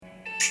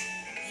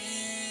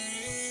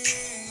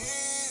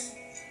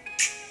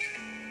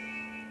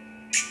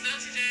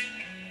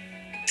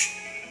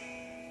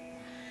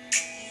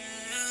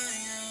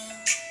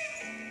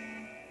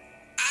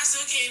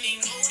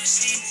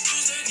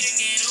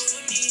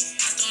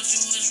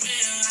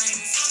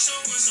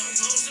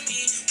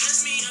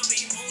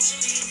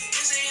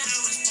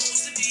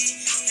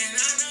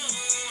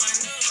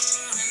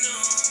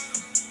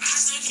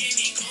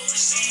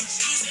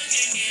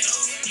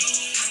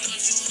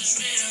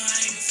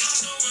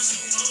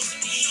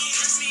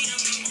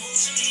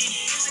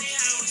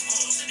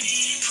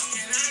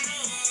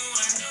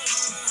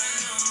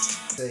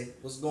say?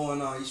 What's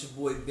going on? It's your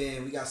boy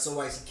Ben. We got So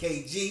Icy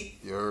KG.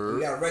 Yo.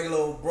 We got regular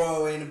old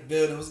Broadway in the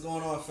building. What's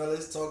going on,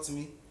 fellas? Talk to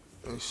me.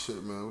 Hey,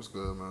 shit, man. What's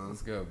good, man?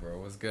 What's good, bro?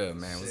 What's good,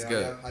 man? What's Shit,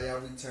 good? How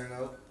y'all week turn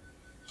out?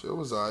 Shit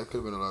was alright. Could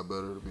have been a lot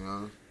better, to be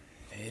honest.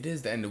 Hey, it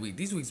is the end of the week.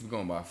 These weeks be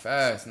going by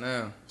fast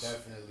now.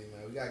 Definitely,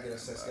 man. We gotta get a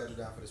set schedule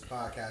down for this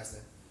podcasting.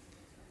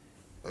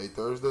 Hey,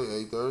 Thursday. Yeah,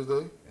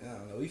 I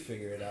don't know. We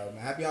figure it out,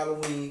 man. Happy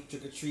Halloween,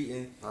 trick or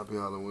treating. Happy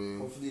Halloween.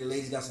 Hopefully the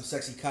ladies got some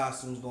sexy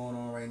costumes going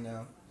on right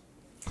now.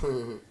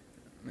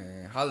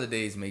 Man,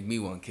 holidays make me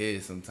want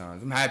kids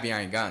sometimes. I'm happy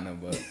I ain't got none,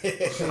 but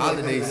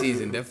holiday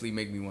season definitely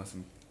make me want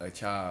a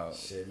child.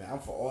 Shit, man. I'm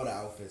for all the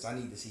outfits. I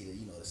need to see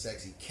the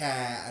sexy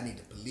cat. I need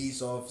the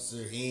police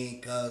officer,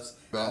 handcuffs.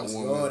 I see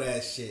all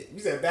that shit. You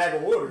said bag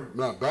of water.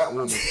 Nah,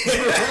 Batwoman.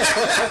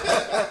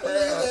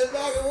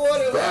 Bag of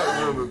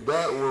water.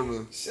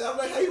 Batwoman. Shit, I'm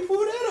like, how you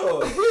pull that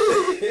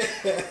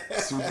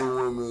off?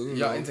 Superwoman.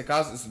 Y'all into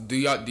costumes? Do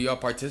y'all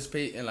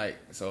participate in like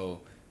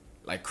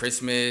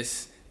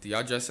Christmas? Do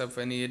y'all dress up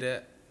for any of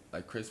that?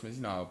 Like Christmas,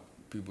 you know how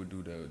people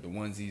do the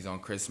onesies on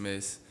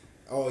Christmas.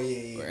 Oh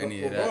yeah. Or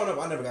any But of that. growing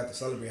up, I never got to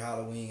celebrate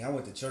Halloween. I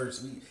went to church.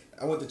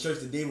 I went to church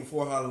the day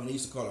before Halloween. They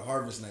used to call it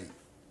Harvest Night.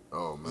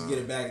 Oh, man. Just get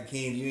a bag of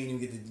candy. You ain't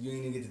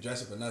even get to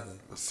dress up or nothing.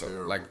 That's So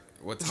terrible. like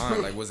what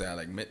time? Like was that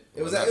like mid?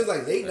 It was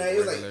like late night. It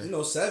was regular?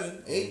 like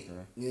 7, 8. Okay. And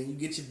then you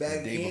get your bag The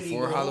of day candy. before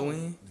go home.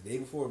 Halloween? The day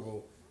before,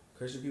 bro.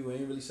 Christian people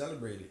ain't really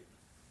celebrated.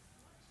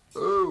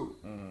 Oh.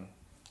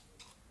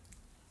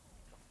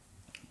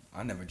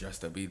 I never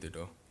dressed up either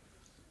though.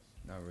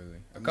 Not really.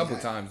 A couple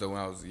times though when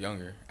I was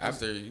younger.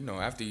 After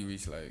you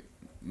reach like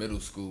middle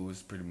school,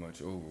 it's pretty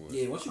much over with.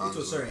 Yeah, once you get to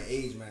a certain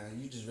age, man,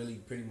 you just really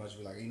pretty much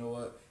be like, you know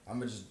what? I'm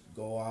gonna just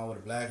go on with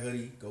a black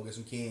hoodie, go get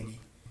some candy,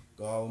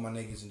 go out with my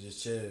niggas and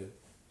just chill.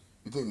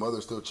 You think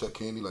mothers still check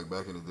candy like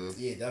back in the day?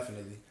 Yeah,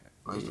 definitely.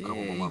 I used to come home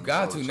with Yeah, my you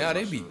got mom to now. check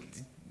They my be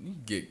shit. you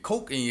get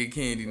coke in your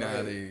candy Right.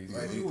 nowadays.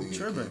 Right, Yeah, people anything in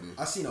tripping. candy.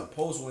 I seen a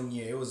post one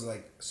year. It was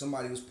like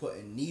somebody was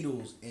putting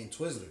needles in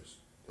Twizzlers.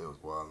 It was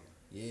wild.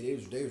 Yeah,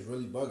 they was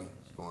really bugging.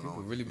 What's going People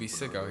on? really be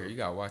sick out here. You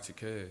gotta watch your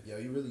kids. Yo,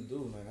 you really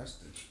do, man.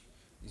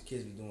 These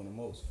kids be doing the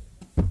most.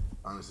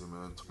 Honestly,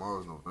 man,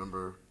 tomorrow's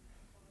November.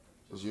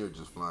 This year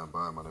just flying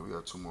by, man. We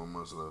got 2 more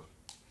months left.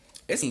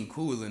 It seemed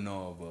cool and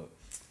all, but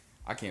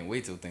I can't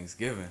wait till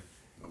Thanksgiving.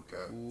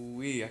 Okay.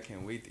 Ooh-wee, I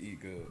can't wait to eat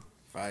good.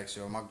 Facts,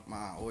 yo. My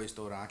always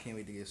throw down. I can't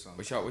wait to get some.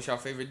 What's your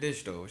favorite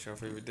dish though?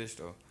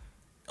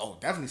 Oh,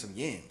 definitely some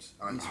yams.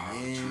 I like Some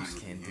some yams.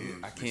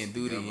 I can't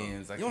do the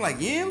yams. You don't like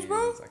yams,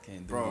 bro? I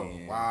can't do Bro, the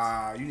yams.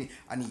 wow.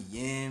 I need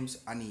yams.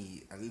 I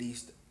need at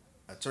least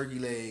a turkey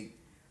leg.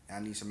 And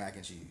I need some mac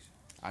and cheese.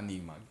 I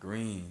need my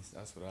greens.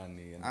 That's what I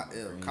need.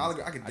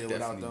 I could deal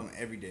without them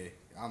every day.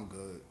 I'm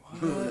good.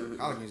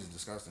 Collard greens is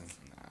disgusting.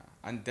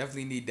 I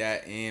definitely need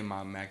that and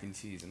my mac and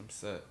cheese, and I'm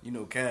set. You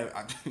know, Kev,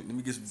 let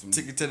me get some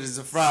chicken tenders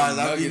and fries. Some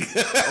I'll be nuggets.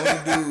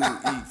 Only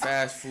dude eat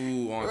fast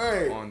food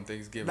on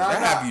Thanksgiving. Nah,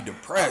 that nah. have you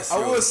depressed. I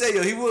yo. will say,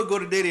 yo, he would go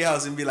to Daddy's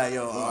house and be like,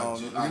 yo,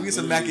 give me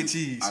some mac and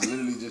cheese. I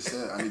literally just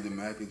said I need the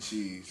mac and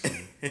cheese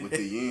with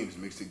the yams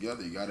mixed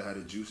together. You gotta have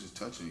the juices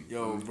touching.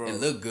 Yo, bro. It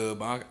look good,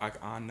 but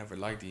I never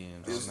liked the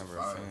yams. I was never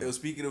a fire. fan. Yo,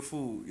 speaking of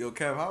food, yo,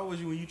 Kev, how old was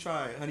you when you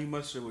tried honey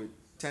mustard with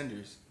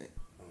tenders?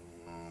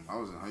 I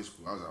was in high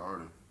school. I was at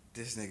Arden.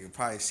 This nigga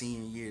probably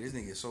senior year. This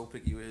nigga so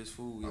picky with his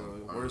food, yo.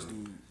 The worst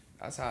dude.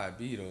 That's how I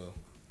be though,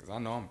 cause I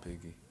know I'm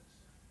picky.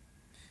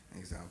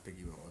 Niggas sound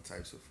picky with all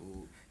types of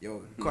food.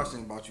 Yo,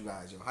 question about you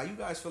guys, yo. How you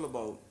guys feel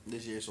about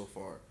this year so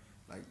far?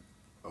 Like,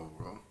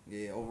 Overall,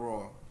 yeah,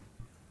 overall.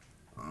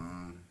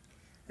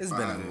 It's If I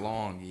been had a it-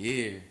 long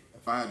year.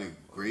 if I had to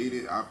grade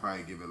it, I'd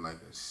probably give it like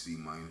a C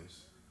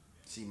minus.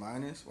 C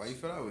minus? Why you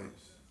feel that way?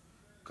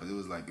 Cause it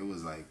was like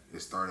it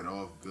started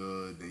off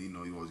good, then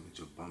you always get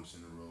your bumps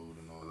in the road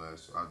and all that.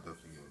 So I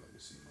definitely give it like a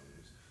C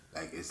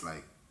minus.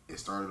 Like it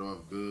started off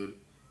good,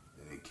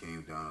 then it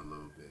came down a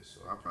little bit.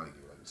 So I'll probably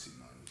give it like a C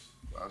minus.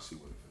 But I'll see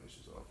what it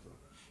finishes off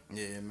though.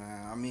 Yeah,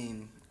 man. I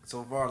mean,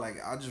 so far, like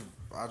I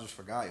just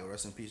forgot, yo.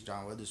 Rest in peace,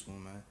 John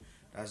Witherspoon, man.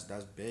 That's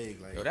big.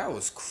 Like, Yo, that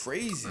was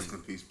crazy. Rest in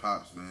peace,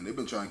 Pops, man. They've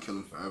been trying to kill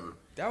him forever.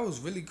 That was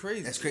really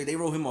crazy. that's crazy. They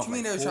wrote him off What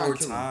you like mean they were trying 4 to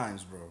kill him?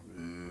 times, bro.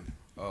 Yeah.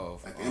 Oh,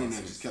 Like the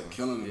internet just kept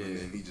killing him, and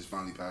then he just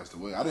finally passed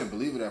away. I didn't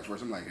believe it at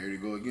first. I'm like, here you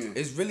go again.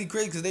 It's really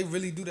crazy because they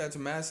really do that to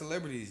mad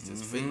celebrities.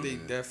 Just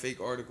fake their fake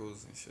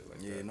articles and shit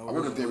like Yeah, that. no. I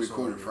wonder if they reason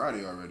recorded whatsoever.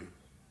 Friday already.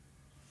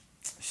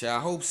 Shit, I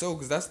hope so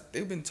because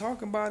they've been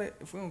talking about it.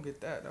 If we don't get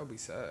that would be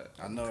sad.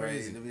 I know,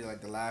 Crazy. right? It'll be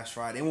like the last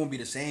Friday. It won't be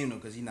the same though,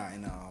 cause he's not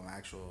in the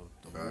actual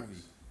Facts.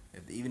 movie.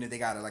 Even if they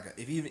got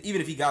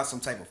even if he got some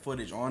type of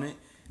footage on it,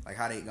 like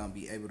how they gonna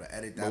be able to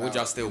edit that? But would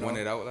y'all out, still you know? want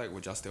it out? Like,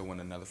 would y'all still want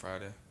another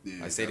Friday?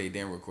 Yeah, Like, say they definitely.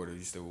 didn't record it,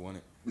 you still would want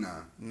it?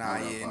 Nah,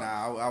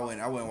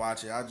 I wouldn't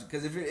watch it.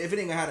 Cause if it ain't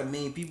gonna have the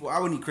main people, I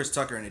would need Chris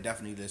Tucker in it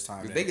definitely this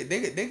time. They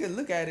could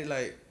look at it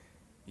like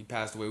he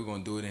passed away. We're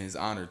gonna do it in his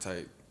honor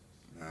type.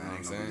 Nah, You know what I'm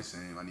ain't gonna be the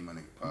saying? same. I need my nigga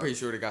I'm Pops. pretty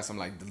sure they got some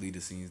like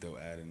deleted scenes they'll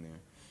add in there.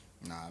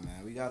 Nah,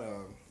 man, we gotta,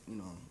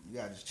 you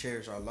gotta just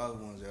cherish our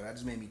loved ones. Yo. That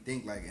just made me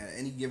think, like, at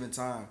any given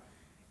time,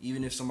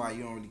 even if somebody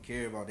you don't really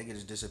care about, they can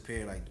just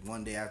disappear like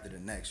one day after the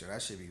next. So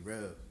that should be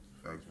real.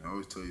 Facts, man.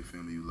 Always tell your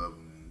family you love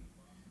them, and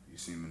you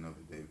see them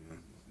another day,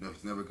 man.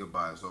 Never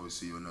goodbye. It's always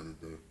see you another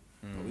day.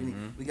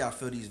 We gotta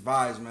feel these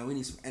vibes, man. We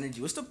need some energy.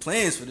 What's the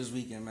plans for this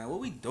weekend, man? What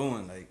we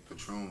doing? Like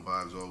Patron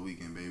vibes all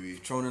weekend, baby.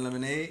 Patron and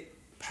lemonade.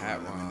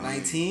 Pat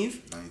Lemonade.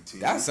 19th. 19.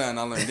 That's something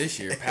I learned this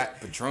year.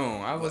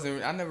 Patron.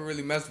 I never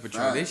really messed with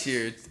Patron. Facts. This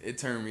year it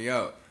turned me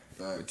up.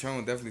 Facts. Patron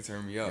definitely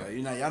turned me up.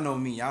 Yeah, y'all know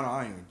me. Y'all know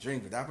I don't even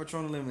drink, but that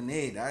Patron and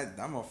lemonade, that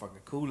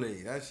motherfucking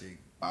Kool-Aid, that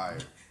Fire.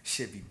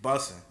 shit be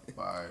busting.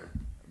 Fire.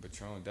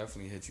 Patron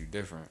definitely hits you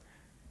different.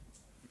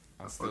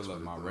 I I still fucks love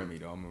with my it, though. Remy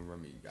though. I'm a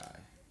Remy guy.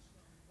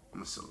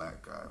 I'm a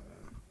select guy,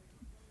 man.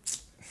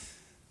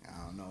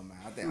 I don't know, man.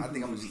 I think I'm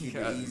gonna just keep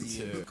Yeah, it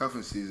easy. chill.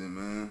 Cuffing season,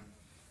 man.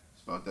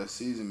 It's about that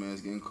season, man.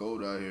 It's getting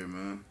cold out here,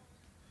 man.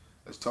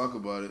 Let's talk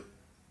about it.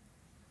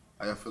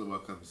 How y'all feel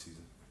about cuffing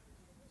season?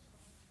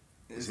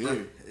 It's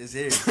here. It's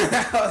here.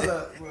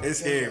 It's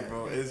here,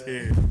 bro. It's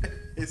here.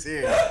 It's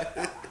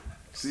here.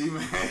 See,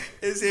 man.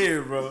 It's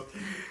here, bro.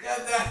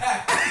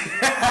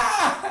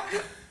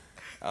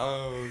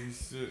 Oh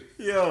shit.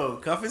 Yo,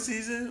 cuffing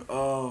season.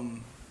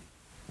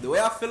 The way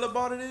I feel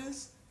about it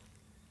is,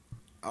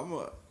 I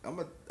feel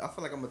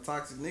like I'm a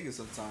toxic nigga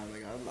sometimes.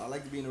 Like I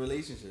like to be in a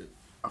relationship.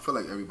 I feel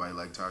like everybody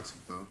like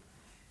toxic, though.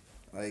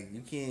 Like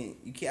you can't.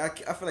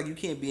 I feel like you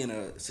can't be in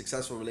a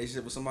successful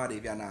relationship with somebody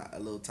if y'all not a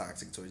little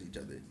toxic towards each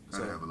other.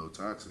 Gotta So have a little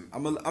toxic.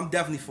 I'm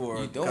definitely for.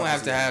 You don't cuffing have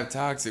to season. have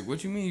toxic.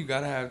 What you mean you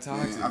gotta have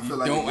toxic? I feel You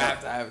like don't you got-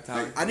 have to have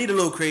toxic. I need a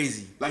little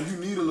crazy. Like, you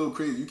need a little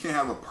crazy. You can't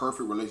have a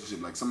perfect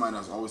relationship. Like, somebody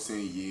that's always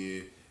saying,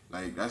 yeah.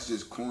 Like, that's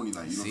just corny.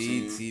 Like, you know what I'm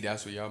saying? See,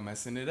 that's where y'all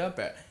messing it up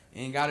at.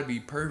 Ain't gotta be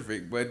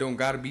perfect, but it don't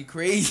gotta be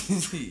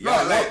crazy. No,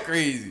 Y'all like, like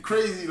crazy.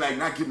 Crazy, like,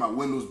 not get my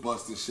windows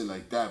busted and shit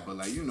like that. But,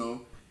 like, you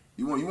know,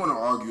 you want to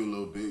argue a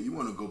little bit. You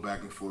want to go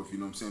back and forth, you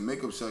know what I'm saying?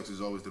 Makeup sex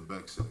is always the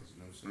best sex, you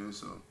know what I'm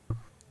saying? So,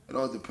 it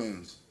all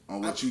depends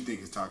on what you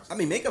think is toxic. I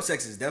mean, makeup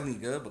sex is definitely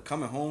good, but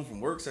coming home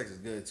from work sex is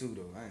good too,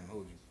 though. I ain't gonna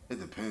hold you. It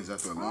depends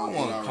after a I long don't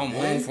want 8 to hour come day.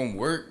 home from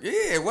work.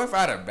 Yeah, what if I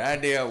had a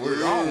bad day at work? I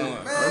don't Yeah,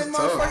 want. That's Man,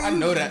 tough. motherfucker, I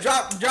know that.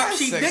 Drop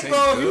sheet Sex dick ain't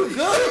off, good. you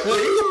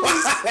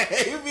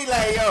good. You be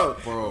like, yo,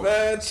 Bro,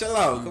 man, chill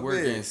out. You Come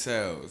work here. in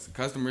sales.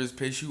 Customers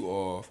piss you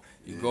off.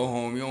 You go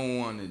home. You don't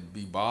want to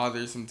be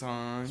bothered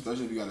sometimes.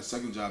 Especially if you got a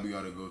second job you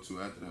got to go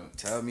to after that.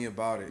 Tell me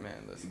about it. Man,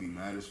 You listen. be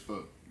mad as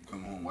fuck. You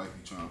come home, wife,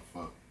 you trying to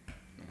fuck.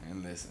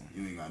 Man, listen.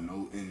 You ain't got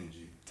no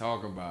energy.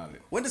 Talk about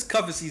it. When does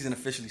cuffing season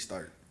officially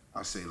start?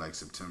 I say like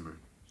September.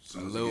 A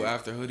little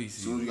after hoodie As soon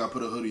as season. you got to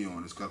put a hoodie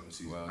on, it's cuffing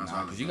season. Well, That's nah,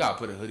 how cause it's you like. gotta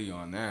put a hoodie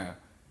on now.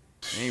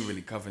 It ain't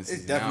really cuffing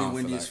season. definitely now, I feel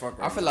windy like. as fuck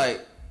I right feel now.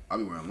 like I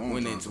be wearing long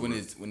when johns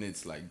it's to when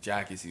it's like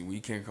jacket season, we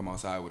can't come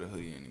outside with a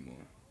hoodie anymore.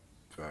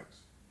 work. Facts.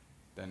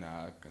 Then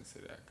I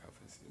consider that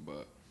cuffing season.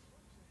 But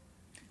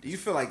Do you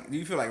feel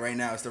like right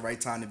now it's the right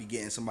time to be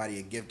getting somebody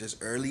a gift this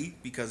early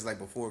because like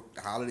before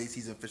the holiday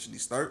season officially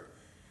start,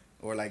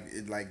 or like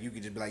you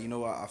could just be like, you know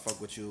what, I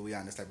fuck with you. We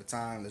on this type of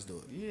time. Let's do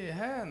it. yeah,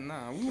 hell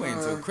nah, we wait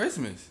until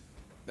Christmas.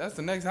 That's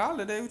the next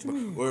holiday. What you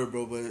mean? Word,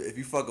 bro. But if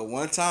you fuck it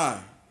one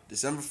time,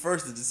 December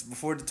 1st to just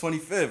before the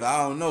 25th,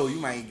 I don't know. You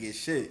might ain't get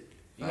shit.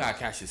 You gotta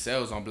catch your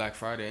sales on Black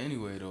Friday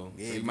anyway, though.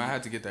 Yeah, so you might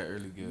have to get that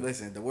early gift.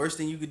 Listen, the worst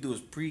thing you could do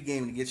is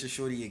pregame to get your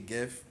shorty a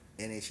gift,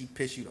 and then she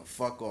piss you the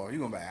fuck off. You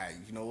gonna be like, hey,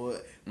 you know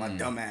what? My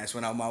dumb ass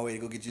went out my way to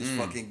go get you this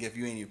fucking gift.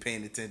 You ain't even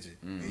paying attention.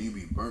 And you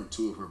be burnt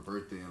too if her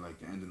birthday in like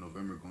the end of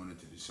November going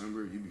into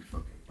December. You be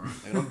fucking burnt.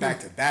 And them back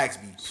to backs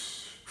be.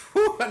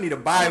 Whew, I need a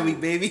bye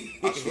week, baby.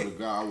 I swear to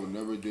God, I would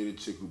never date a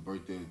chick who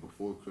birthday is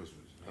before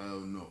Christmas.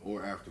 Hell no,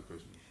 or after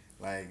Christmas.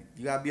 Like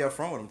you gotta be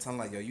upfront with them. Tell them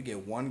like, yo, you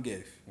get one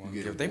gift, One You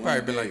get gift. it They one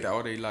probably been day. like that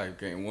all their life,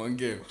 getting one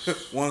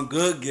gift. one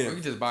good Or gift.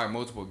 you just buy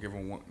multiple, give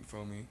them one. You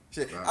feel me?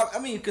 Shit. Right. I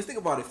mean, cause think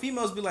about it.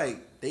 Females be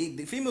like,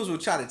 the females will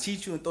try to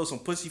cheat you and throw some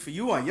pussy for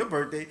you on your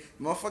birthday.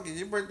 Motherfucker,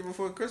 your birthday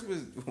before Christmas,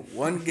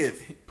 one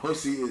gift.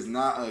 Pussy is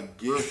not a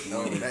gift.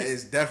 No, man. that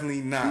is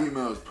definitely not.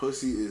 Females,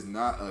 pussy is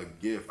not a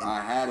gift.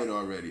 I had it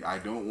already. I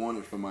don't want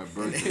it for my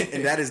birthday.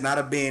 And that is not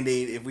a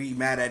band-aid. If we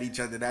mad at each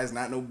other, that's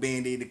not no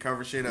band-aid to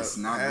cover shit up. It's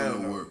not Hell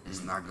gonna no. work.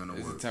 It's not gonna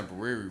It's a work.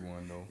 temporary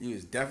one though. You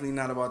is definitely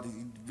not about the.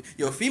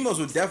 Yo, females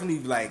would definitely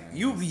be like,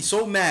 you be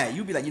so mad.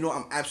 You be like, you know,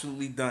 I'm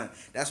absolutely done.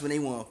 That's when they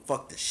want to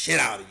fuck the shit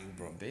out of you,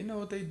 bro. They know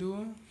what they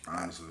doing.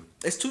 Honestly,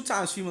 It's 2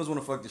 times females want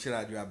to fuck the shit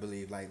out of you, I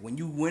believe. Like when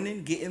you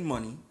winning, getting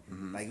money.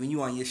 Like when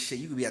you on your shit,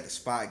 you could be at the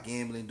spot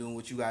gambling, doing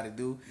what you got to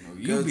do.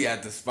 You be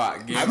at the spot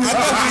I gambling.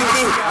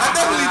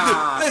 definitely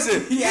do.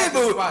 Listen, He yeah, at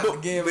the spot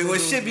but gambling, when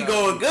doing shit be what you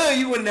going gotta good,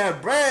 you in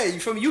that bread. You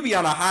feel me? You be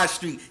on a high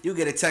street. You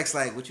get a text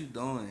like, "What you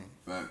doing?"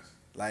 facts.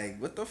 Like,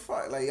 what the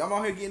fuck? Like, I'm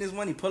out here getting this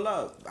money. Pull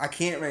up. I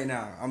can't right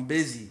now. I'm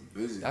busy.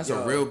 Busy. That's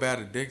Yo. a real bad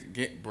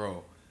addiction,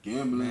 bro.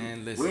 Gambling.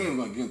 Man, listen. We ain't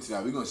gonna get into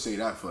that. We gonna say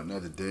that for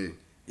another day.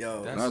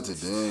 Yo, That's- Not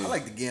today. I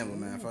like to gamble,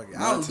 man. Fuck it. I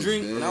Not don't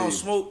drink and I don't today.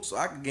 smoke, so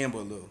I can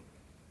gamble a little.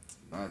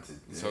 Not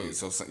today.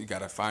 So you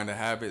gotta find a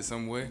habit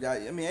some way.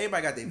 I mean,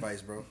 everybody got their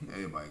vice, bro.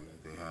 Everybody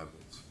got their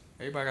habits.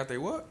 Everybody got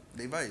their what?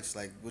 They vice,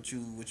 like what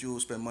you will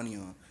spend money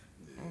on.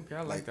 Okay,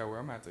 I like that word.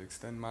 I'm gonna have to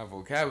extend my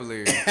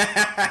vocabulary.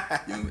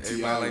 Young T.I.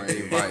 Everybody like right the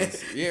here.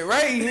 advice. Yeah,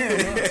 right here.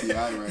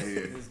 T.I. right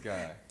here. This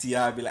guy.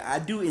 T.I. be like, I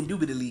do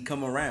indubitably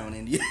come around,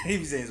 and he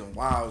be saying some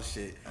wild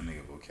shit. That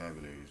nigga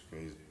vocabulary is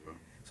crazy, bro.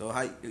 So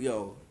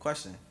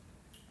question.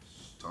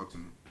 Talk to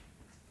me.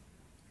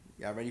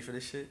 Y'all ready for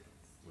this shit?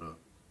 What up?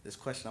 This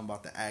question I'm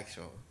about to ask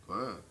y'all. Go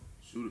ahead.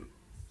 Shoot it.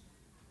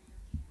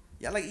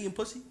 Y'all like eating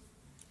pussy?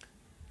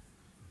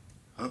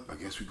 Up, I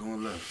guess we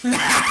going left. I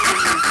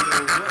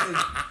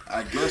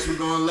guess we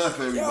going left,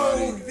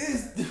 everybody.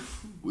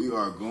 We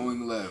are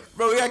going left.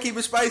 Bro, we gotta keep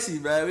it spicy,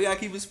 bro. We gotta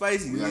keep it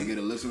spicy. We gotta get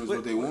the listeners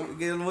what they want.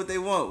 Get them what they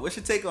want. What's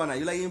your take on that?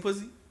 You like eating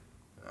pussy?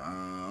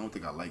 I don't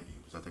think I like you,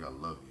 because I think I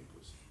love you.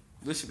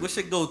 What's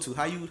your go to?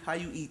 How you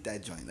eat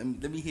that joint? Let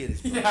me hear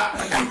this. Bro. I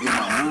gotta get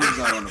my moves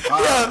out on the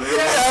pod, man.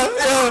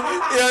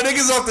 Yo,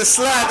 niggas off the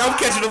slack. I'm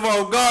catching them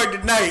on guard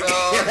tonight. I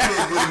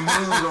can't get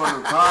moves on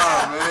the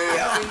pod, man.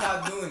 Yeah, we not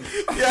doing it.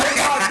 Yeah. We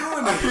not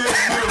doing it.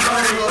 Moves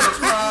on the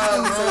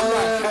pod, So we man.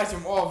 gotta catch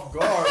him off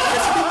guard.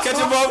 Catch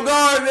them off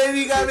guard,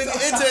 baby. You gotta make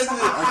it interesting.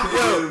 I can't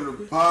get in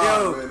the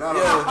pod, man. Not on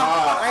the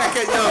pod. I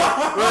gotta catch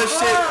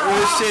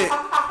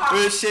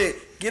real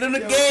shit. Get in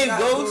the game,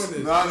 Ghost.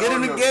 Get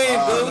in the game,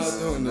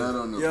 Ghost. Not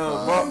on the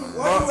Yo, pod, bro, man.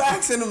 Why you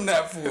asking him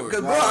that for?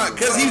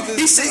 Cause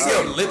he sits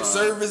yo. Lip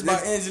service by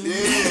Angela Yeah,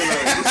 Yee.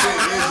 like, this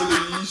ain't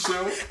Angela Yee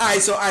show.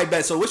 All right,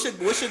 bet. So what's your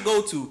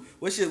go to?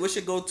 What's your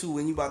go to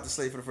when you about to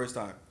slay for the first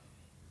time?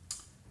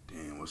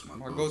 Damn, what's my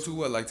My go-to? go-to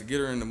what? Like to get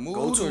her in the mood?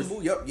 Go to or-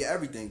 move. Yep, yeah,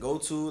 everything. Go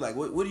to like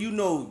what do you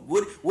know?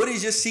 What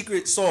is your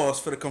secret sauce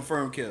for the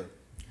confirmed kill?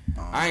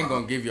 I ain't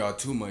gonna give y'all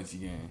too much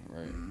game,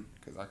 right?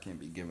 Because I can't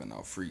be giving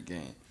out free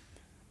game.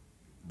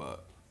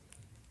 But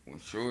when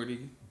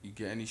shorty, you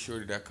get any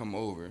shorty that come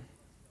over,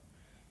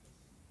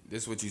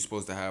 this is what you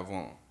supposed to have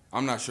on.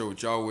 I'm not sure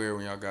what y'all wear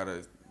when y'all got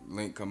a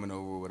link coming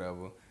over or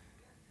whatever.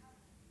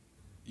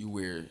 You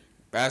wear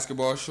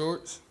basketball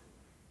shorts,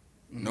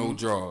 no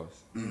drawers.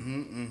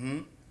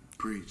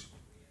 Preach.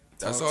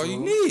 That's Talk all to you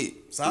him. need.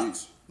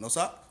 Socks? No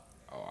socks?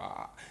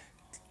 Oh,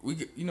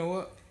 you know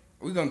what?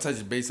 We're gonna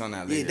touch base on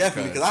that later. Yeah,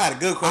 definitely. Because I had a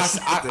good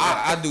question.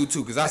 I do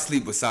too, because I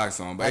sleep with socks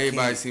on, but I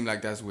everybody can't. seem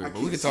like that's weird. I But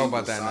we can't can talk sleep about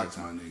with that socks, next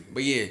time. my nigga.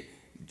 But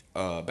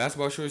yeah,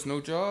 basketball shorts,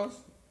 no drawers.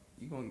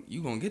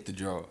 You gonna get the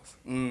drawers.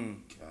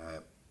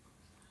 Cap.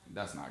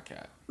 That's not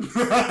cap. That's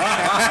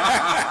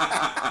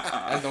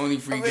the only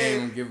free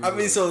game I'm giving. I mean,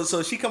 away.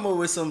 so she come over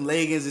with some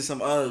leggings and some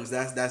Uggs.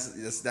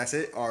 That's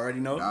it. Already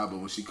know. Nah, but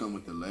when she come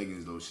with the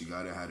leggings though, she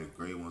gotta have the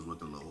gray ones with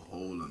the little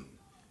hole in them.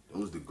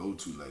 Those the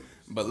go-to leggings.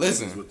 But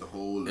Leggings listen, with the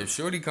hole. if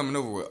Shorty coming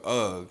over with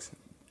Uggs,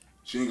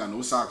 She ain't got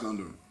no socks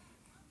under them.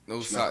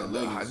 those She got socks. the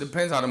leggings. It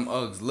depends how them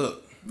Uggs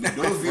look.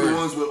 Those be the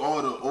ones with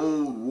all the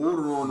old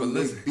water on But them.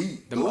 listen, They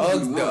beat. them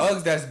Those be Uggs, the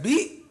Uggs that's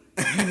beat.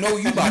 You know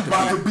you about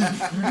to beat.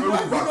 You know you You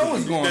about know to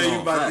what's beat. going Yeah, you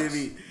on. about to Facts.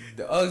 be.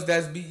 The Uggs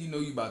that's beat, you know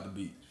you about to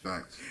beat.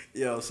 Facts.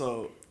 Yo,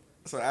 so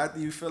after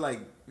you feel like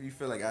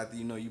after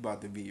you know you about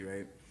to be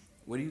right,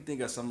 what do you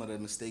think are some of the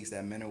mistakes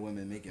that men or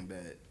women make in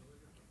bed?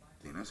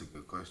 Damn, that's a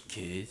good question.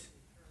 Kids.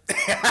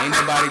 Ain't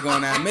nobody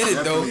gonna admit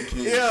it though.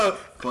 Definitely kids. Yeah,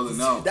 Pulling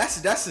out.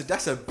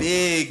 That's a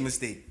big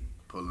mistake.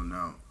 Pulling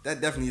out. That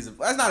definitely is.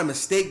 That's not a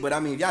mistake, but I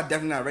mean, if y'all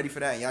definitely not ready for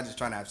that and y'all just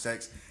trying to have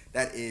sex,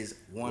 that is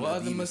one What of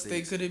other the mistake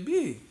mistakes. could it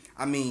be?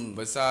 I mean,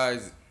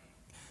 Besides,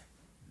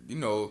 you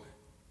know,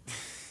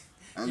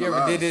 I ain't you gonna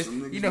ever lie, did this?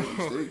 some niggas You know, make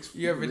mistakes.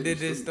 you ever People did make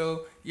this mistakes.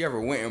 though? You ever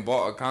went and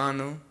bought a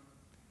condom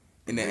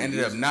and then Yeah, ended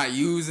up yes. not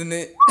using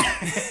it?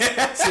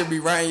 Should be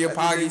right in your That's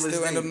a pocket, big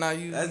still end up mistake. not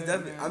using That's it.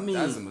 definitely- man. I mean-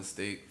 that's a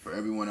mistake. For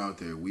everyone out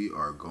there, we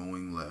are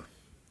going left.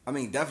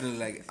 definitely.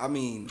 Like, I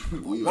mean,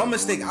 We are one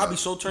mistake. going I'll be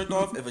left. so turned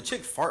off if a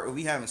chick fart or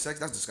we having sex.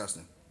 That's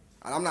disgusting.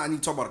 I'm not even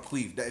talking about a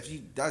queef.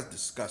 That's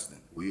disgusting.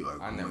 We are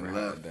I going never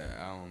left. had that.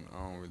 I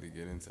don't really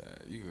get into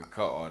that. You can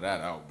cut all that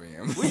out,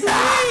 Bam. What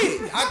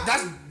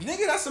you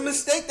mean? That's a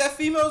mistake that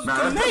females Nah,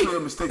 can that's make. definitely a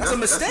mistake. That's a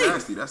mistake.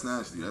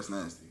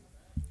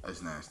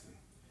 That's nasty.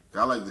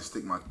 I like to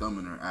stick my thumb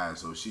in her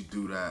ass, so if she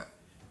do that,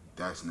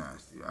 that's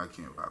nasty. I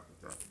can't rock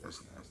with that.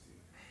 That's nasty.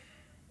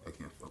 I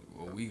can't fuck with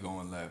Well, that. we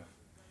going left.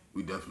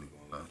 We definitely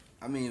going left.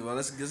 I mean, well,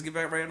 let's get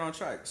back right on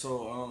track.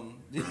 So,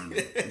 We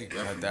can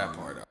cut that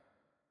part out.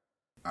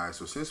 All right,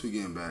 so since we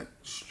getting back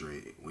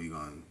straight, we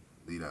gonna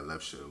leave that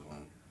left shit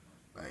alone.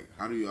 Like,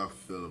 how do y'all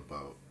feel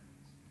about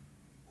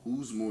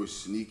who's more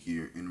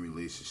sneakier in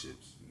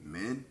relationships,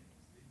 men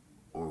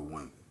or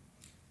women?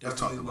 Let's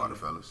talk Definitely about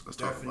it, women. fellas. Let's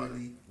talk about it.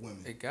 Definitely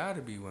women. It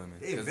gotta be women.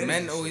 They Because invented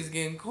men this always shit.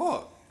 getting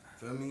caught.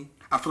 Feel me?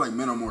 I feel like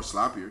men are more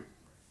sloppier.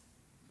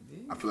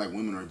 I feel like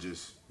women are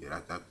just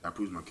that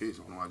proves my case. I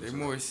don't know why I just They're said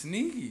more that.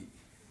 sneaky.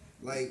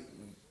 Like,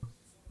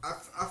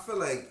 I feel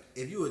like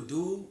if you a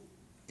dude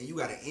and you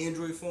got an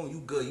Android phone, you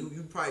good.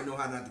 You probably know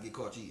how not to get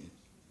caught cheating.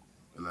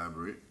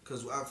 Elaborate.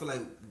 Because I feel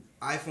like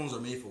iPhones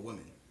are made for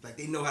women. Like,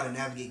 they know how to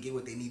navigate, get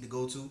what they need to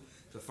go to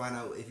find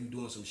out if you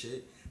doing some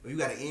shit. But if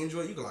you got an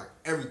Android, you can lock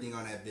everything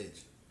on that bitch.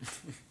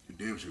 You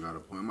damn sure got a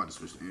point. I'm about to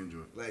switch to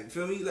Android. Like,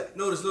 feel me? Like,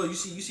 no, you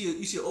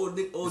see an old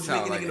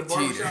Jamaican like nigga in the a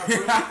barbershop,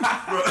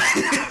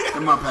 bro.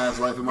 In my past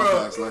life, Bro,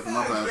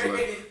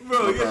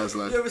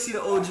 life. you ever see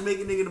the old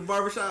Jamaican nigga in the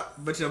barbershop?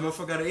 But your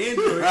motherfucker got an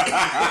Android.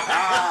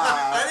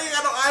 That nigga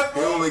got no He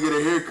iPhone. only get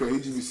a haircut. He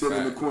just be sitting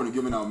in the corner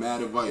giving out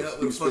mad advice. Yeah,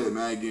 he with spit fucking-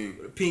 mad game.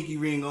 With a pinky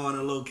ring on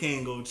and a little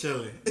Kango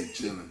chilling.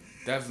 Chilling.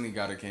 Definitely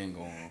got a king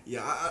going on.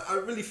 Yeah, I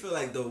really feel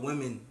like the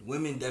women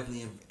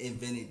definitely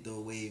invented the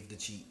wave to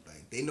cheat.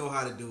 Like, they know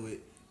how to do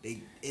it.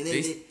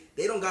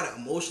 They don't gotta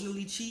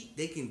emotionally cheat.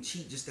 They can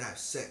cheat just to have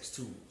sex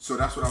too. So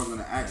that's what I was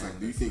gonna ask. Like,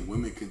 do you think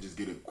women can just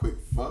get a quick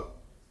fuck,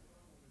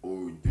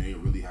 or do they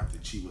really have to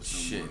cheat with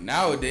someone? Shit,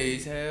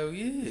 nowadays, hell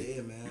yeah.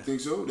 Yeah, man. You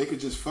think so? They could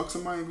just fuck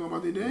somebody and go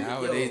about their day?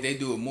 Nowadays, they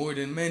do it more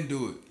than men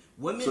do it.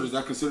 Women. So does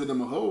that consider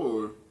them a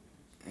hoe, or?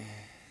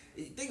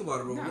 Think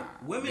about it, bro.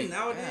 Women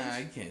nowadays. Nah,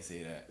 you can't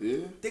say that. Yeah.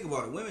 Think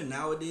about it. Women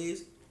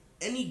nowadays.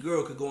 Any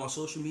girl could go on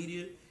social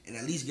media and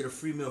at least get a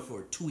free meal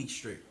for 2 weeks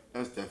straight.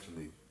 That's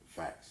definitely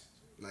facts.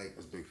 Like,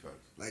 That's big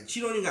facts. Like, she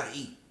don't even gotta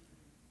eat.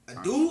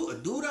 A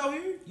dude out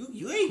here,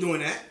 you ain't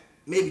doing that.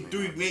 Maybe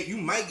you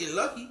might get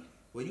lucky.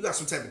 Well, you got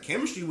some type of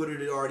chemistry with her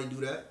to already do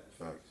that.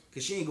 Facts.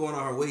 Cause she ain't going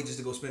on her way just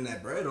to go spend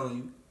that bread on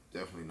you.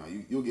 Definitely not.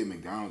 You'll get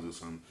McDonald's or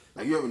something.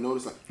 Like, you ever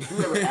notice, like, if you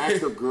ever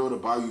asked a girl to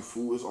buy you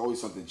food, it's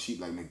always something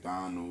cheap like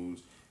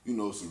McDonald's,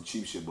 some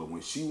cheap shit. But when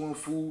she want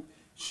food,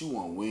 she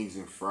want wings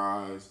and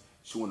fries.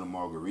 She want a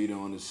margarita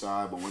on the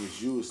side. But when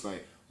it's you, it's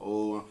like,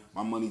 oh,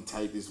 my money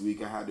tight this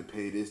week. I had to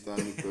pay this, that,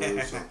 and the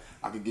third. So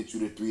I could get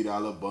you the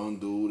 $3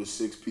 bundle, the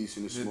 6-piece,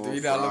 and the small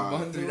 $3 fry.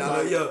 bundle?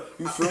 $3, yo.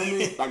 You feel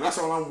me? Like, that's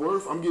all I'm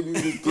worth. I'm giving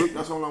you this dick.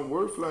 That's all I'm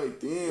worth. Like,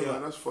 damn,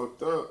 man, that's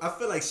fucked up. I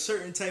feel like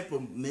certain type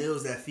of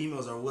meals that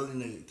females are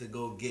willing to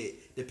go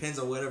get depends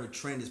on whatever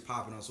trend is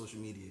popping on social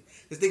media.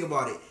 Cause think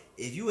about it.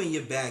 If you in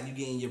your bag, you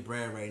getting your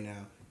bread right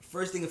now.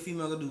 First thing a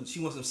female gonna do, she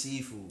wants some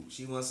seafood.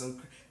 She wants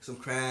some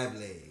crab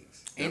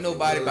legs. Ain't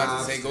nobody about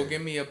to say, go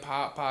give me a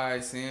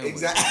Popeye sandwich.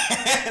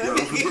 Exactly. Yo,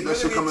 don't forget that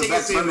shit coming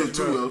back Sunday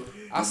too, yo.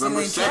 I still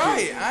ain't try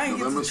it. I ain't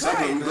get November to try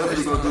 2nd, it. we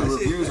definitely gonna do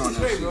reviews on that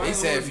straight, shit. bro. They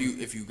said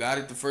if you got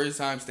it the first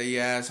time, stay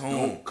your ass home.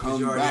 Don't come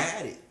You already back.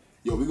 had it.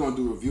 Yo, we gonna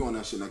do a review on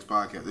that shit next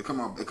podcast. They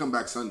come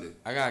back Sunday.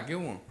 I gotta get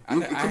one. I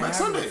come ain't back had it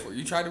Sunday. before.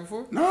 You tried it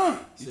before? Nah.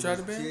 You tried it,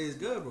 Shit Ben? is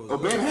good, bro. Oh,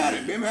 Bam had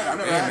it. I never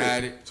Bam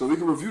had it. So we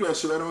can review that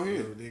shit right on here.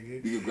 Yo,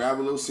 nigga. We can grab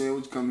a little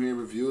sandwich, come here and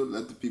review it,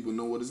 let the people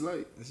know what it's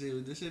like. This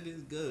shit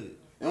is good.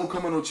 It don't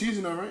come with no cheese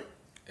in there, right?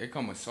 It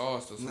come with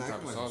sauce or some Nah, type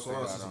come of on, sauce. they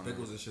got some on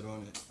pickles there. and shit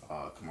on it.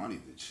 Oh, come on, I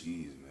need the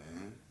cheese,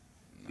 man.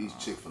 These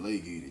Chick-fil-A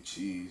give you the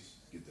cheese.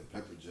 Get the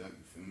pepper jack,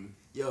 you feel me?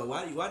 Yo,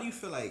 why do you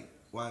feel like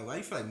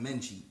men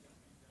cheat?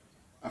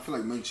 I feel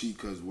like men cheat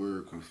because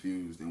we're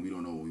confused and we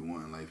don't know what we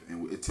want in life.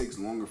 And it takes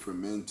longer for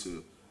men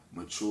to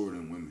mature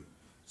than women.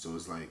 So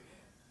it's like,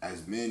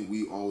 as men,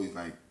 we always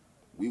like,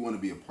 we want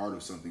to be a part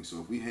of something.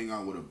 So if we hang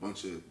out with a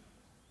bunch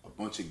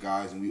of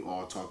guys and we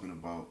all talking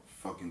about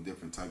fucking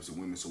different types of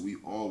women, so we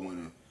all want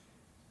to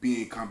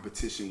be in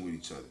competition with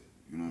each other.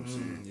 You know what I'm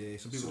saying? Yeah,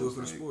 some people So do it it's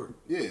for the like- sport.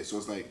 Yeah, so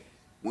it's like,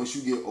 once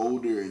you get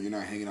older and you're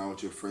not hanging out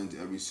with your friends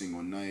every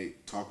single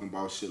night, talking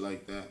about shit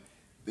like that,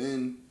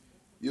 then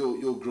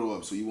you'll grow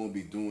up, so you won't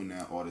be doing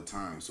that all the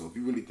time. So if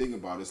you really think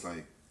about it, it's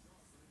like,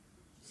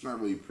 it's not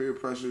really peer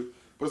pressure,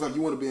 but it's like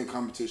you want to be in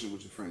competition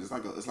with your friends.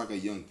 It's like a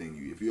young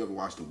thing. If you ever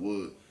watched The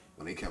Wood,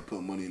 when they kept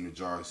putting money in the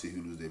jar to see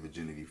who lose their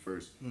virginity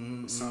first,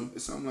 it's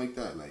something like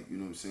that. Like, you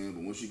know what I'm saying?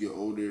 But once you get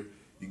older,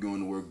 you going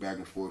to work back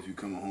and forth. You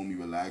come home, you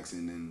relax,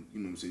 and then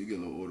you know what I'm saying. You get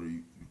a little older,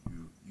 you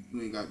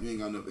ain't got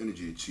enough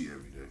energy to cheat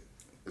every day.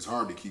 It's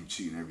hard to keep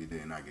cheating every day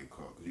and not get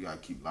caught because you gotta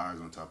keep lies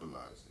on top of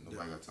lies. And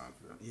nobody got time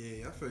for that.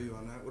 Yeah, I feel you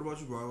on that. What about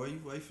you, bro? Why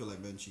you feel like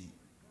men cheat?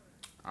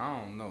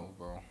 I don't know,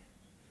 bro.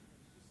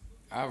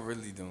 I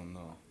really don't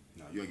know.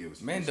 Nah, you gotta give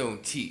us. Men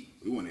don't cheat.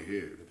 We want to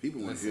hear. The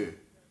people want to Listen. hear.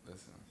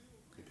 Listen.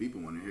 The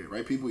people want to hear.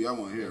 Right, people? Y'all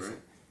want to hear, Listen.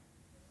 right?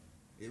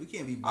 Yeah, we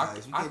can't be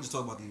biased. We can't just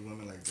talk about these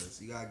women like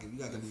this. You gotta give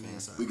the man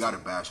side. We gotta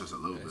bash us a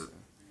little bit. Listen.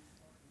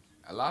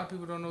 A lot of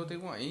people don't know what they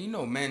want. And you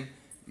know, men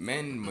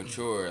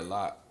mature a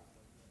lot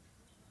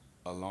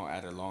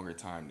at a longer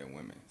time than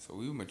women. So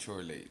we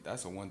mature late.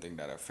 That's the one thing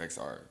that affects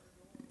our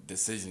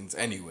decisions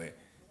anyway.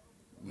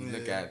 We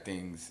look at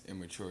things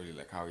immaturely,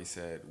 like how he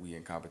said, we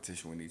in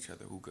competition with each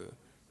other. Who could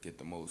get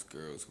the most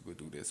girls? Who could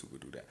do this? Who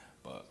could do that?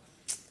 But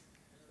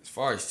as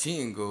far as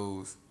cheating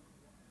goes,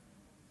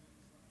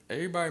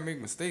 everybody make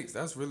mistakes.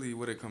 That's really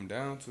what it come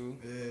down to.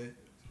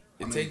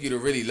 Yeah. It take you to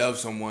really love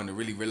someone to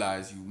really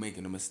realize you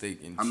making a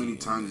mistake. In How many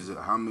cheating.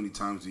 How many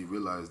times do you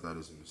realize that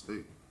is a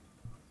mistake?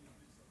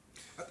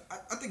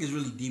 I think it's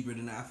really deeper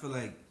than that. I feel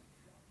like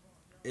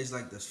it's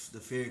like the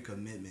fear of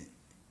commitment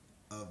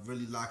of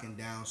really locking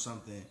down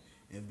something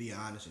and being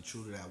honest and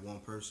true to that one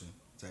person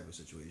type of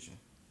situation.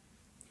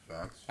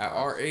 Facts. At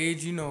our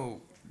age, you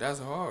know, that's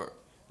hard.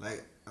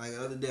 Like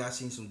the other day, I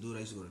seen some dude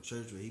I used to go to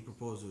church with. He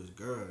proposed to his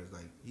girl. It's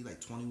like he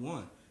like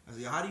 21. I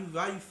said, how do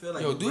you feel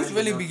like? Yo, you're dudes ready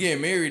really enough- be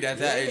getting married at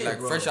that age, Yeah, like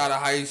bro. fresh out of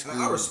high And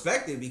school. I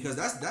respect it because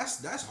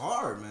that's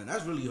hard, man.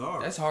 That's really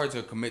hard. That's hard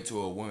to commit to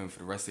a woman for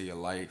the rest of your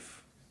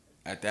life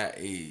at that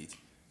age.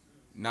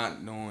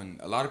 not knowing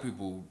a lot of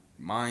people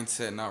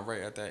mindset not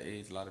right at that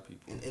age. A lot of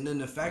people. And then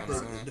the fact You know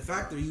that what I'm saying? the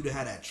fact that you to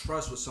have that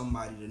trust with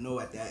somebody to know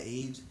at that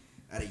age,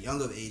 at a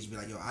younger age, be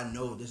like, yo, I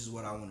know this is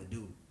what I want to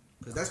do.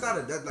 Cause that's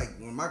not that like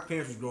when my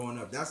parents was growing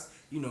up. That's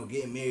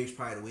getting married is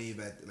probably the wave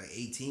at like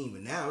 18,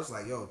 but now it's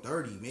like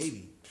 30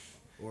 maybe,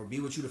 or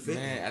be with you to 50.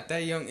 Man, at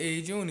that young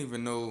age, you don't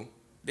even know.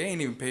 They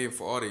ain't even paying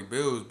for all their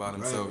bills by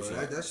themselves. bro.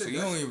 yet. That shit- so you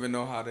don't even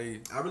know how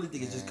they. I really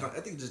think Man. I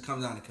think it just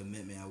comes down to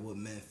commitment and what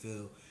men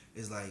feel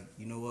is like.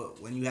 You know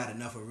what? When you had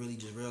enough of really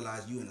just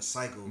realize you in a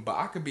cycle. But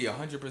I could be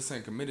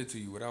 100% committed to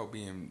you without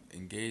being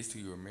engaged to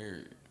you or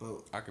married.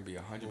 But I could be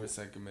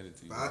 100% committed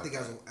to you. But I think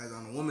as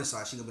on the woman's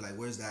side, she gonna be like,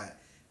 where's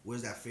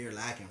that fear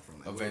lacking from?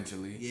 Like,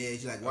 Eventually. Yeah,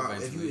 she's like, wow,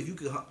 Eventually. if you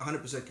could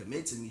 100%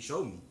 commit to me,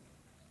 show me.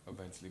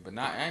 Eventually, but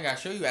not. I ain't gotta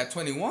show you at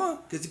 21.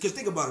 Cause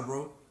think about it,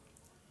 bro.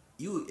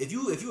 If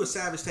you a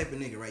savage type of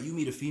nigga, right? You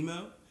meet a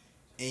female,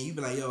 and you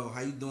be like, yo,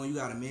 how you doing? You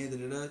got a man? Da,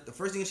 da, da. The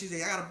first thing she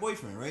say, I got a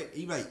boyfriend, right? And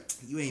you be like,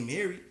 you ain't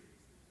married.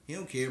 He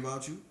don't care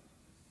about you.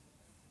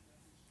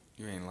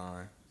 You ain't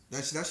lying.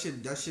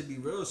 That should be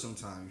real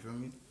sometimes. You feel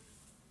me?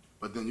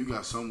 But then you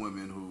got some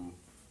women who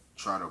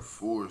try to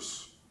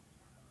force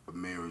a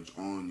marriage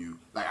on you.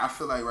 Like I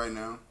feel like right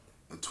now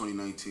in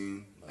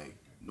 2019, like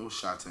no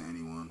shot to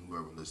anyone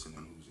whoever listening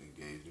who's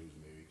engaged or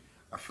who's married.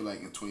 I feel like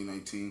in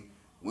 2019,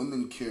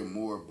 women care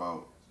more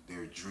about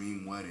their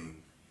dream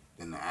wedding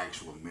than the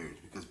actual marriage,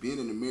 because being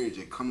in a marriage,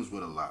 it comes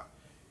with a lot.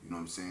 You know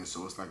what I'm saying?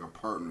 So it's like a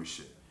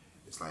partnership.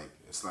 It's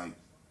like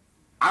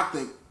I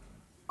think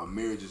a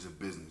marriage is a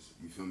business.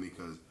 You feel me?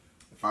 Because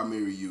if I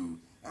marry you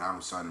and I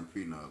don't sign a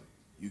prenup,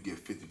 you get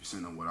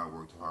 50% of what I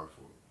worked hard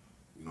for.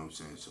 You know what I'm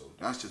saying? So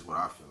that's just what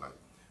I feel like.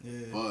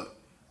 Yeah. But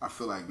I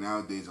feel like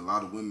nowadays a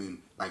lot of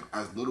women, like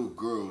as little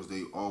girls,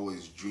 they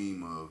always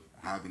dream of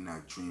having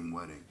that dream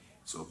wedding.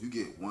 So if you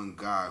get one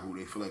guy who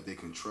they feel like they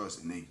can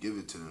trust and they give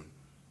it to them,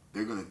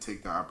 they're going to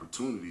take the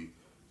opportunity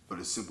for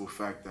the simple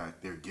fact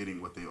that they're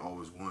getting what they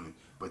always wanted.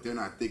 But they're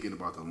not thinking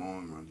about the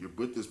long run. You're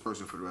with this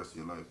person for the rest of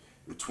your life.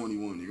 You're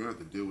 21. You're going to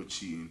have to deal with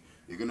cheating.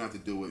 You're going to have to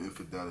deal with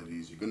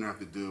infidelities. You're going to have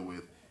to deal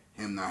with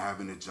him not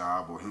having a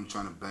job or him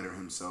trying to better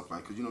himself.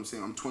 Like, because you know what I'm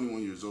saying? I'm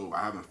 21 years old.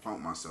 I haven't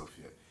found myself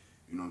yet.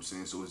 You know what I'm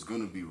saying? So it's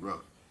going to be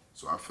rough.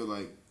 So I feel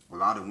like a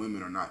lot of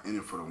women are not in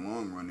it for the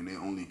long run, and they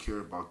only care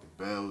about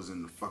the bells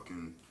and the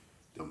fucking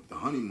the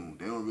honeymoon.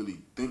 They don't really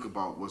think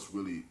about what's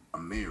really a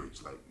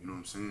marriage. Like, you know what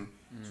I'm saying?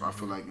 Mm-hmm. So I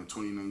feel like in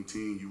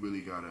 2019, you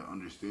really got to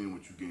understand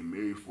what you're getting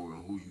married for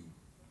and who you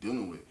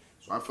dealing with.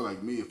 So I feel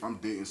like me, if I'm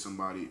dating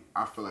somebody,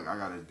 I feel like I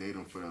got to date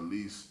them for at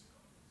least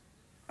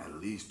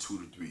 2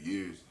 to 3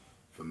 years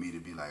for me to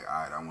be like,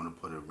 all right, I want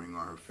to put a ring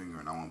on her finger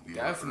and I want to be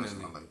Definitely.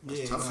 with her for the rest of my life. That's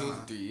Yeah,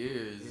 tough. 2 to 3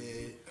 years.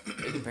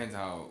 Yeah. It depends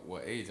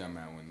what age I'm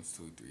at when it's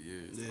 2 or 3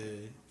 years.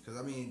 Yeah, because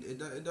I mean, it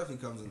definitely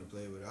comes into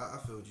play with it. I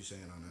feel what you're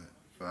saying on that.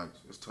 Facts.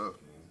 It's tough,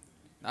 man.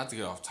 Not to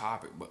get off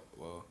topic, but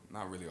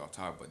not really off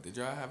topic. But did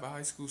y'all have a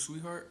high school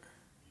sweetheart?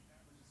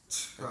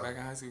 Like back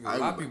in high school, 'cause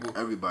a lot of people.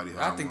 Everybody.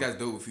 I think that's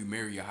dope if you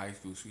marry your high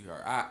school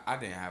sweetheart. I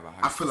didn't have a high.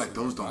 I school feel like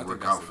those sweetheart, don't but I think work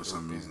that's out a for dope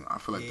some thing. reason. I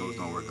feel like those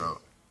don't work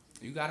out.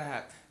 You gotta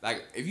have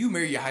if you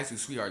marry your high school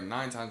sweetheart,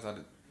 9 times out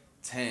of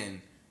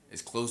 10,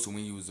 it's close to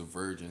when you was a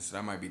virgin. So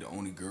that might be the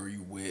only girl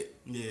you with.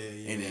 Yeah.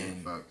 And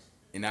then Facts.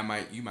 and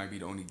you might be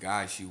the only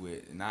guy she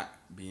with, and not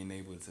being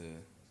able to.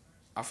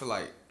 I feel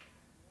like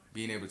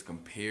being able to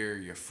compare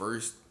your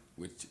first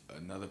with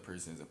another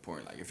person is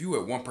important. Like if you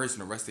with one person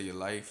the rest of your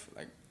life,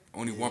 like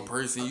only one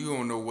person, you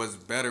don't know what's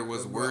better,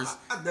 what's worse.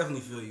 I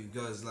definitely feel you,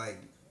 because like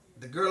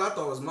the girl I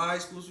thought was my high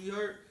school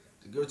sweetheart,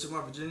 the girl took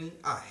my virginity.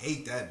 I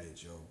hate that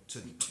bitch, yo. She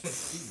can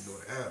go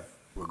to hell.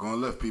 We're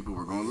going left, people.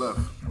 We're going left.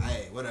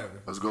 Hey,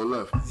 whatever. Let's go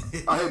left.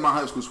 I hate my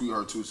high school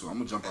sweetheart too, so I'm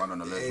gonna jump out on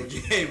the ledge with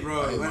you. Hey,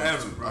 bro, I hate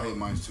whatever, mine too. bro. I hate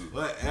mine too.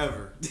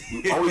 Whatever.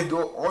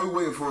 All we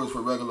waiting for is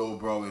for regular old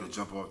Broadway to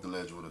jump off the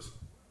ledge with us.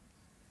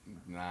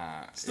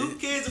 Nah. Stoop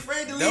kids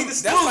afraid to leave the That's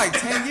stoop. like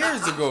 10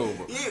 years ago,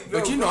 bro. Yeah, bro,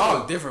 But you know, bro. I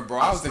was different, bro.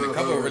 I was in a still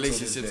couple hate of her to this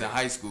relationships day. in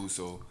high school,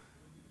 so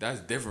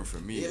that's different for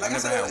me. Yeah, I like I never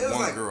said, it had was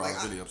one like- girl like I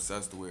was I- really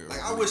obsessed with. Like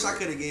I really wish I with.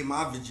 could have gave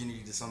my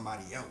virginity to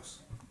somebody else.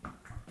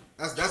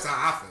 That's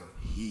how I feel.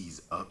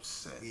 He's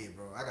upset. Yeah,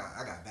 bro. I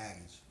got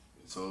baggage.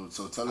 So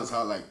tell us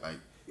how like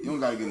you don't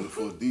gotta get into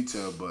full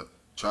detail, but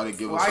try to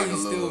give us Why like are you a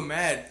little. still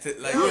mad?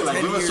 Like, Yeah, like,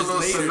 10 give us a years little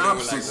later,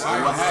 synopsis why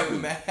of are what you still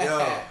happened. mad?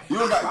 Yo. You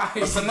don't Why got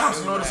are a synopsis.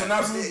 You know what a still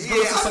synopsis mad? is? Yeah,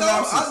 Give us a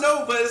synopsis. I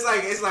know, but it's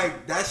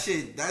like that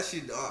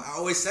shit. I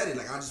always said it.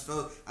 Like I just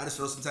felt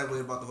some type of way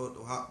about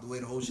the way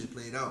the whole shit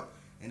played out,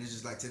 and it's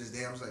just like to this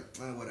day, I'm just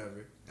like,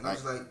 whatever. And I'm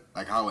just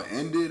Like how it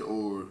ended,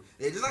 or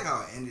yeah, just like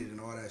how it ended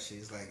and all that shit.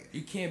 It's like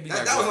You can't be that,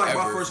 like that was like my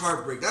whatever. first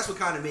heartbreak. That's what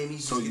kind of made me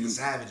just So get you- the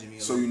savage in me.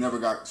 so you never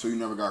got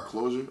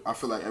closure. I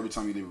feel like every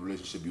time you leave a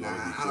relationship, you always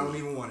Nah, get I closure. don't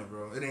even want it,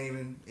 bro. It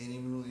ain't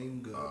even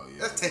good. Oh,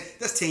 yeah.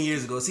 That's 10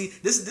 years ago. See,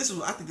 this is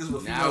I think this is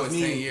what Now females it's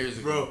mean, 10 years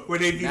ago. bro. Where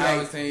they be Now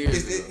like, it's 10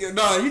 years ago.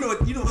 no, you know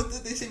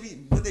what they should be.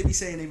 What they be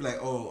saying? They be like,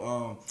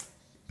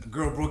 a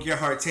girl broke your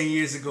heart 10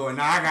 years ago, and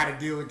now I gotta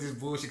deal with this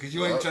bullshit because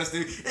you ain't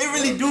trusted. It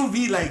really do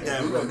be like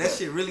that, bro. That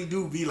shit really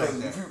do be like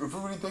that. If you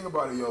really think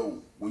about it,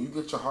 yo, when you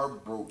get your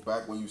heart broke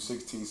back when you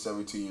 16,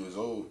 17 years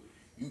old,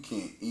 you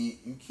can't eat,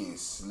 you can't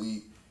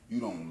sleep, you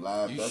don't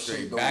laugh. You that straight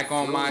shit don't back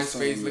on feel the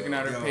MySpace same, looking yo.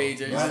 at her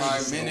page every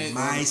 5 minutes.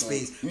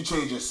 MySpace. You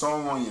change your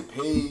song on your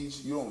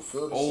page, you don't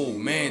feel the same. Oh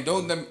man,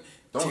 don't change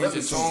let your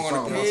me song change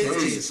on the the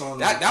page. song on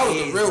That was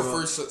the real bro.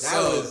 first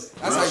sub. That's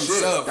That's how you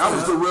sub. That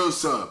was the real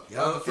sub.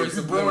 If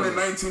you born in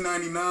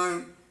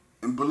 1999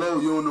 and below,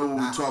 you don't know what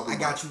we're talking I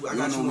got about. you. I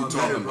got you on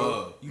better,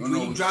 bro.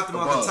 You dropped them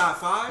off the top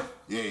 5.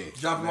 Yeah.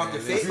 Drop them off the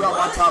If favorite. you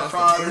got my top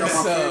 5, you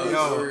got my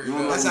favorite.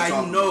 Yo, that's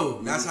how you know.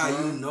 About. That's how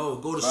you know.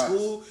 Go to Facts.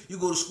 school. You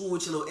go to school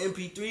with your little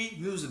MP3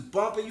 music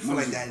bumping. You feel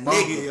like Music that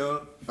bumping. nigga,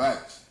 yo.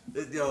 Facts.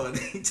 Yo,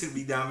 they took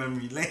me down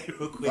memory lane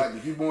real quick. Like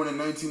if you born in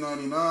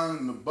 1999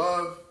 and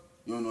above,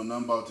 you don't know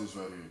nothing about this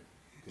right here.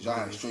 Cause y'all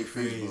had straight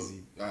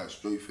Facebook. Y'all had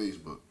straight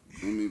Facebook. You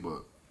feel me?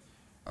 But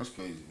that's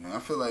crazy, man. I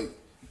feel like.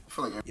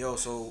 Yo,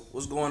 so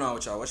what's going on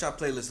with y'all? What's y'all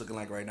playlist looking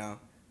like right now?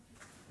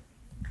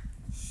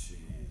 Shit,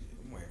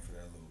 I'm waiting for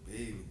that little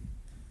baby.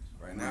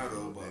 Right now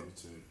though, but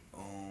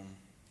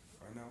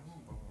right now who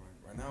I'm bumping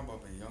right now? I'm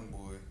bumping Young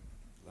Boy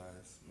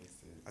last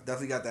mixtape. I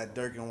definitely got that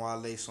Dirk and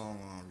Wale song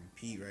on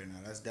repeat right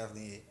now. That's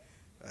definitely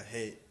a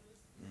hit.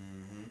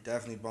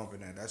 Definitely bumping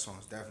that. That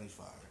song's definitely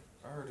fire.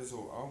 I heard this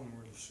whole album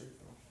really straight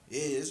though.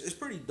 Yeah, it's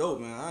pretty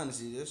dope, man.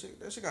 Honestly, that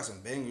shit got some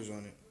bangers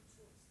on it.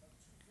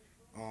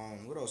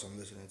 What else I'm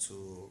listening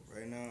to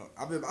right now?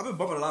 I've been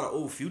bumping a lot of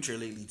old Future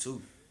lately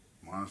too.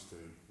 Monster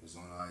is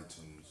on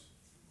iTunes.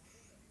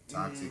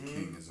 Toxic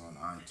King is on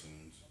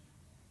iTunes.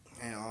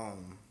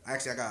 And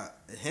actually I got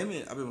him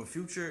and I've been with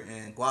Future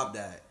and Guap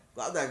Dad.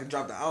 Guap Dad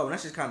dropped the album. That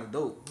shit's kind of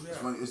dope. It's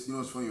funny. You know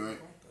what's funny, right?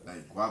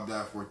 Like Guap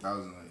Dad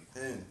 4000.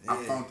 I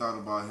found out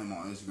about him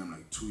on Instagram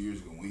like 2 years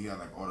ago when he had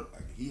like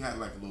he had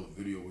like a little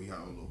video where he had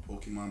a little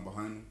Pokemon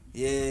behind him.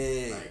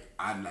 Yeah.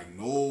 Like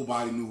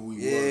nobody knew who he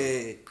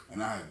was.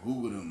 And I had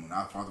Googled him and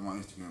I found him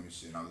on Instagram and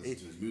shit. And I listened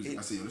to his music.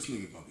 I said, yo, this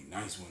nigga gonna be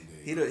nice one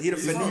day.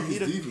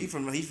 He's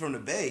from the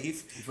Bay. He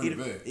from the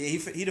Bay. Yeah,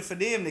 he the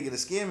Fadam nigga, the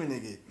scamming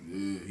nigga.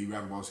 Yeah, he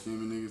rap about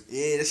scamming niggas.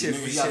 Yeah, that shit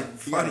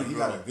funny, He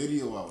got a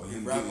video out with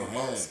him Rap getting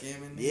about head.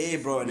 scamming. Yeah,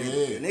 bro. The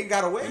nigga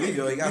got away with it,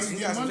 yo. He got some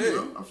shit.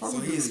 So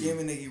he a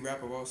scamming nigga. He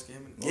rap about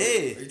scamming.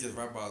 Yeah. He just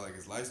rap about like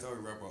his lifestyle.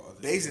 He rap about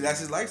other. Basically, that's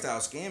his lifestyle,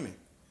 scamming.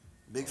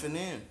 Big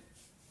Fadam.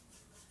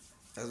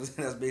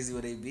 That's basically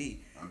what they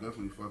be. I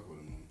definitely fuck with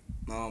him.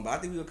 But I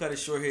think we're gonna cut it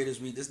short here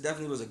this week. This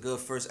definitely was a good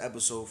first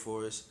episode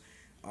for us.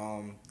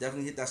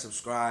 Definitely hit that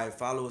subscribe,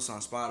 follow us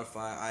on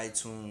Spotify,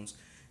 iTunes.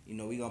 You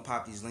know, we gonna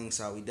pop these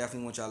links out. We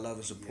definitely want y'all love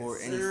and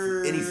support. Yes,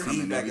 any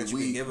feedback that you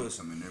can give us.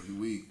 Coming every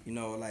week. You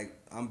know, like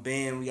I'm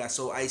Ben, we got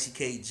So Icy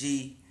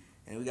KG,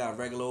 and we got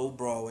regular old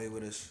Broadway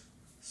with us.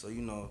 So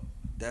you know,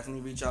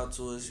 definitely reach out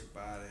to us.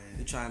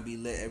 We try and be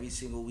lit every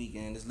single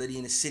weekend. It's Liddy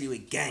in the City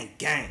with gang.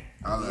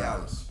 Holla at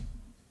us.